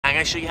I'm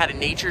gonna show you how to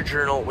nature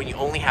journal when you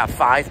only have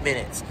 5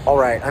 minutes. All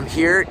right, I'm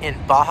here in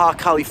Baja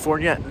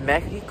California,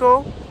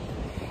 Mexico,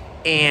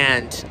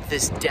 and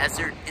this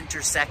desert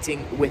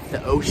intersecting with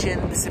the ocean,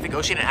 Pacific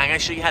Ocean, and I'm gonna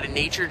show you how to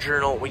nature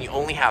journal when you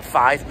only have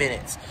 5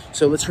 minutes.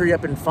 So let's hurry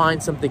up and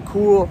find something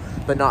cool,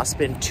 but not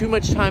spend too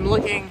much time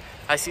looking.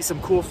 I see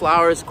some cool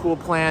flowers, cool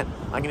plant,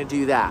 I'm gonna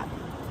do that.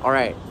 All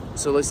right,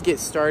 so let's get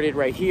started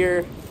right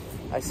here.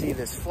 I see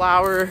this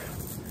flower,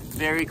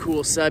 very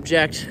cool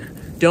subject.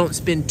 Don't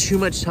spend too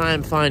much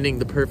time finding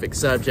the perfect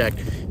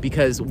subject,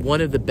 because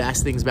one of the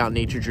best things about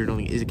nature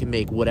journaling is it can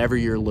make whatever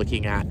you're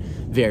looking at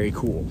very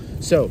cool.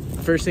 So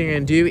first thing I'm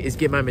gonna do is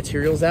get my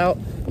materials out.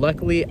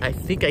 Luckily, I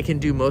think I can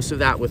do most of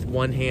that with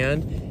one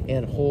hand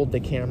and hold the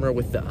camera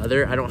with the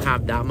other. I don't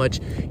have that much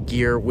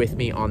gear with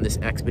me on this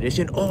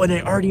expedition. Oh, and I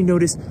already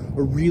noticed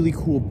a really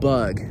cool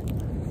bug.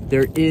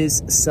 There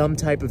is some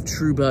type of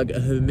true bug,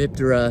 a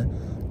hemiptera,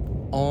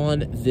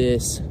 on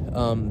this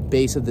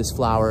base of this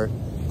flower.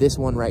 This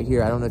one right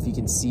here, I don't know if you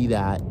can see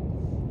that.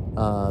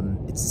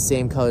 It's the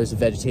same color as the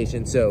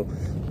vegetation. So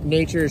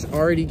nature's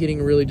already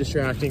getting really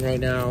distracting right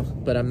now,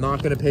 but I'm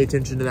not gonna pay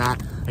attention to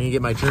that. I'm gonna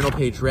get my journal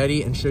page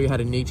ready and show you how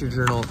to nature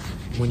journal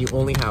when you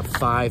only have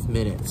 5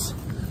 minutes.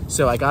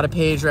 So I got a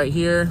page right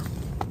here.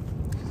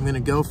 I'm gonna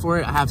go for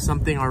it. I have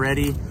something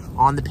already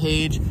on the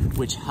page,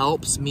 which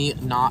helps me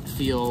not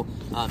feel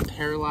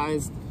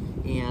paralyzed.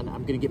 And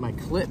I'm gonna get my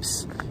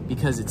clips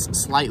because it's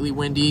slightly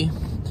windy.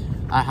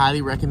 I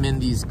highly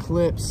recommend these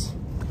clips,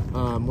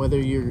 whether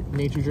you're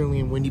nature journaling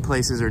in windy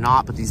places or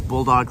not, but these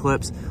bulldog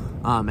clips.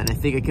 And I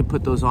think I could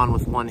put those on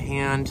with one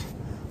hand.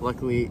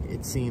 Luckily,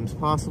 it seems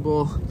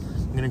possible.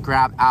 I'm gonna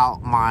grab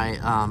out my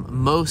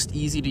most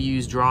easy to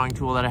use drawing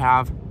tool that I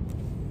have.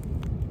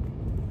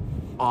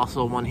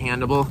 Also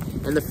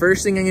one-handable. And the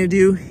first thing I'm gonna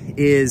do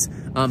is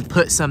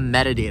put some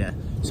metadata.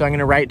 So I'm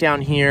gonna write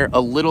down here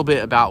a little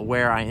bit about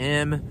where I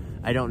am.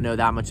 I don't know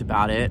that much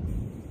about it.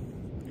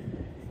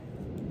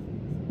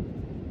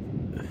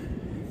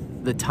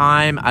 The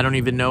time, I don't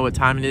even know what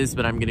time it is,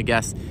 but I'm gonna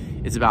guess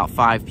it's about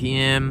 5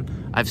 p.m.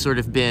 I've sort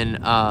of been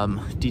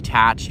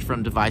detached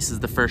from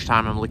devices the first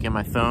time I'm looking at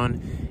my phone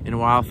in a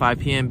while. 5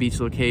 p.m. beach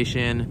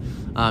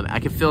location. I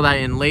can fill that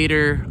in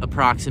later,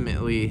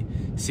 approximately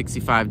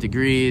 65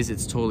 degrees.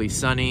 It's totally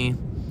sunny.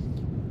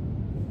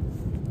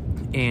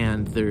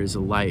 And there's a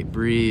light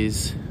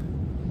breeze.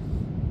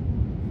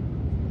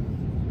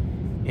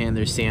 And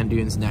there's sand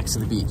dunes next to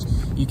the beach.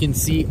 You can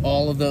see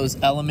all of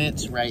those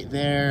elements right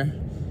there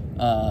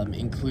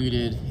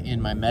included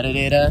in my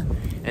metadata.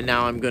 And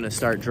now I'm gonna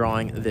start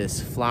drawing this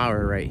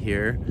flower right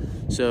here.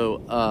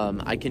 So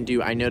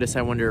I notice,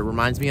 I wonder, it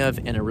reminds me of,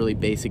 in a really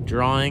basic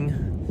drawing.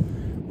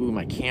 Ooh,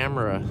 my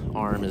camera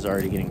arm is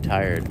already getting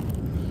tired.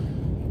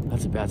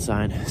 That's a bad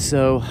sign.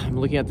 So I'm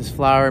looking at this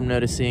flower, I'm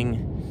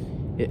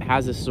noticing it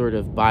has a sort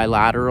of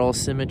bilateral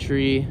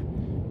symmetry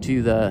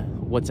to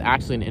what's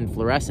actually an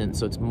inflorescence.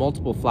 So it's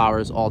multiple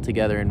flowers all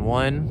together in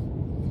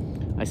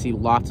one. I see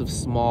lots of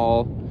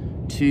small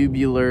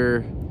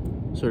tubular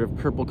sort of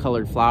purple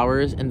colored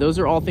flowers, and those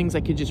are all things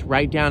I could just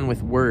write down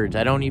with words.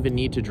 I don't even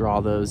need to draw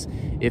those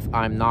if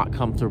I'm not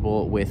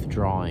comfortable with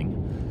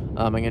drawing.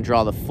 I'm gonna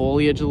draw the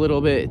foliage a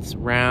little bit. It's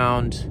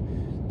round,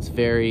 it's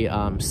very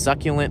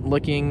succulent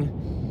looking,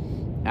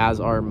 as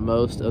are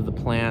most of the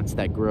plants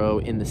that grow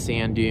in the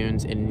sand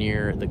dunes and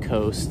near the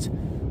coast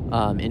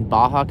in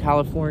Baja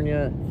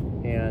California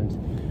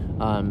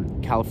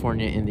and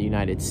California in the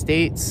United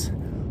States.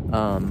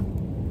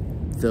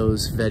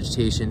 Those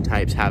vegetation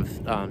types have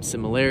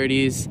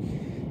similarities,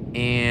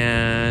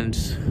 and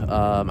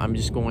I'm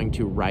just going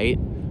to write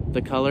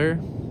the color,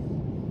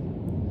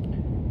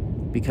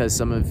 because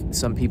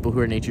some people who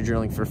are nature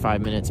journaling for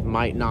 5 minutes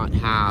might not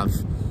have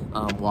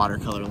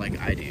watercolor like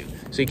I do.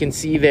 So you can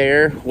see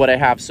there what I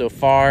have so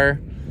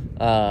far.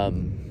 Now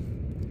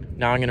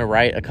I'm gonna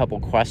write a couple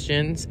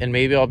questions, and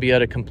maybe I'll be able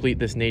to complete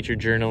this nature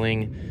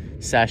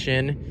journaling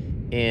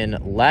session in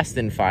less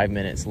than 5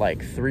 minutes,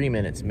 like 3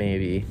 minutes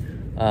maybe.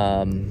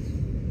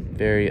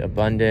 Very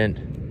abundant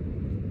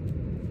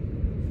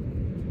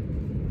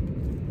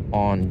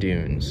on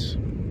dunes.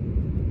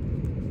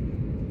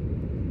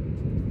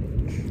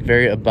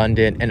 Very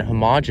abundant and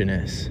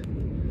homogeneous.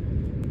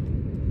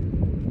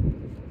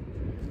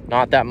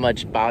 Not that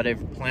much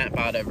plant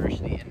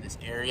biodiversity in this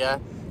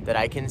area that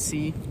I can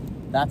see.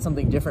 That's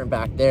something different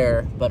back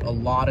there, but a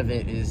lot of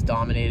it is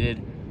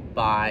dominated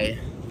by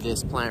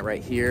this plant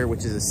right here,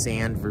 which is a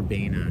sand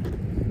verbena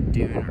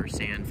dune, or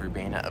sand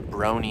verbena, a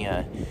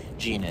Bronia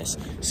genus.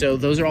 So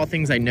those are all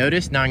things I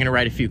noticed. Now I'm gonna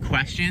write a few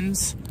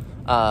questions.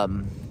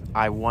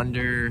 I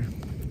wonder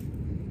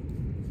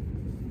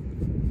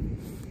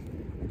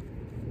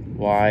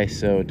why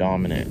so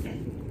dominant.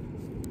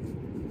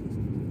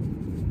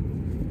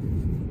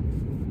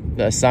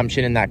 The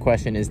assumption in that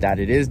question is that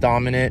it is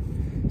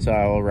dominant, so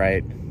I will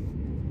write,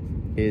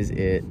 is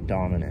it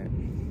dominant?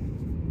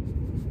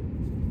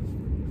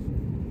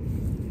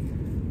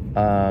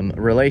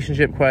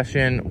 Relationship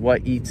question,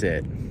 what eats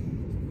it?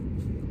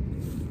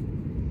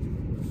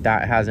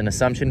 That has an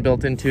assumption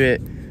built into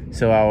it,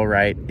 so I will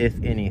write, if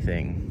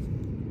anything.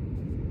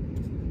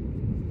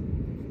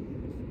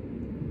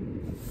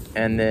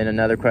 And then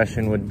another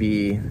question would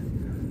be,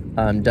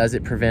 does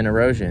it prevent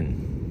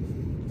erosion?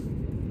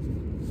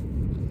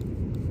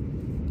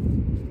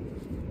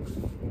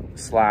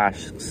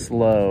 /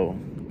 slow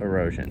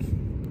erosion.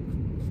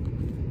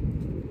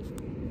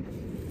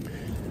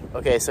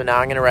 Okay, so now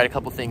I'm gonna write a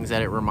couple things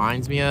that it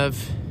reminds me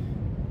of.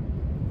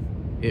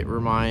 It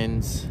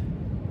reminds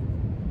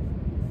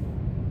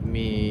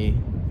me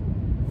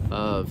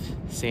of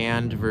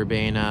sand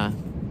verbena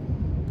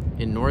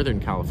in Northern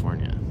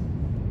California.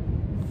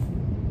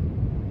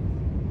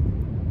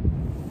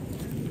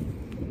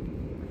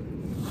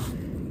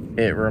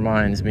 It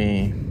reminds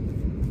me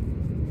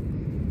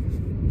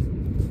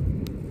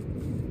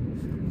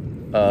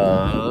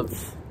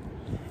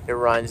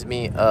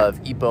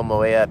of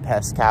Ipomoea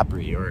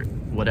Pescapri, or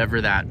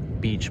whatever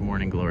that beach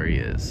morning glory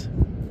is.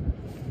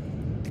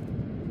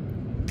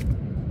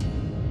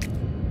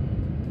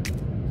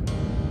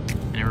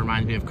 And it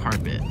reminds me of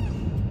carpet.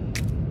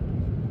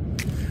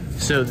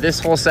 So this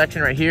whole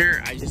section right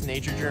here, I just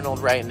nature journaled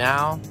right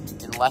now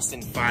in less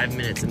than 5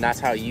 minutes, and that's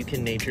how you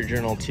can nature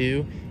journal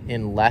too,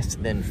 in less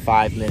than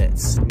 5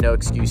 minutes. No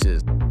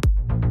excuses.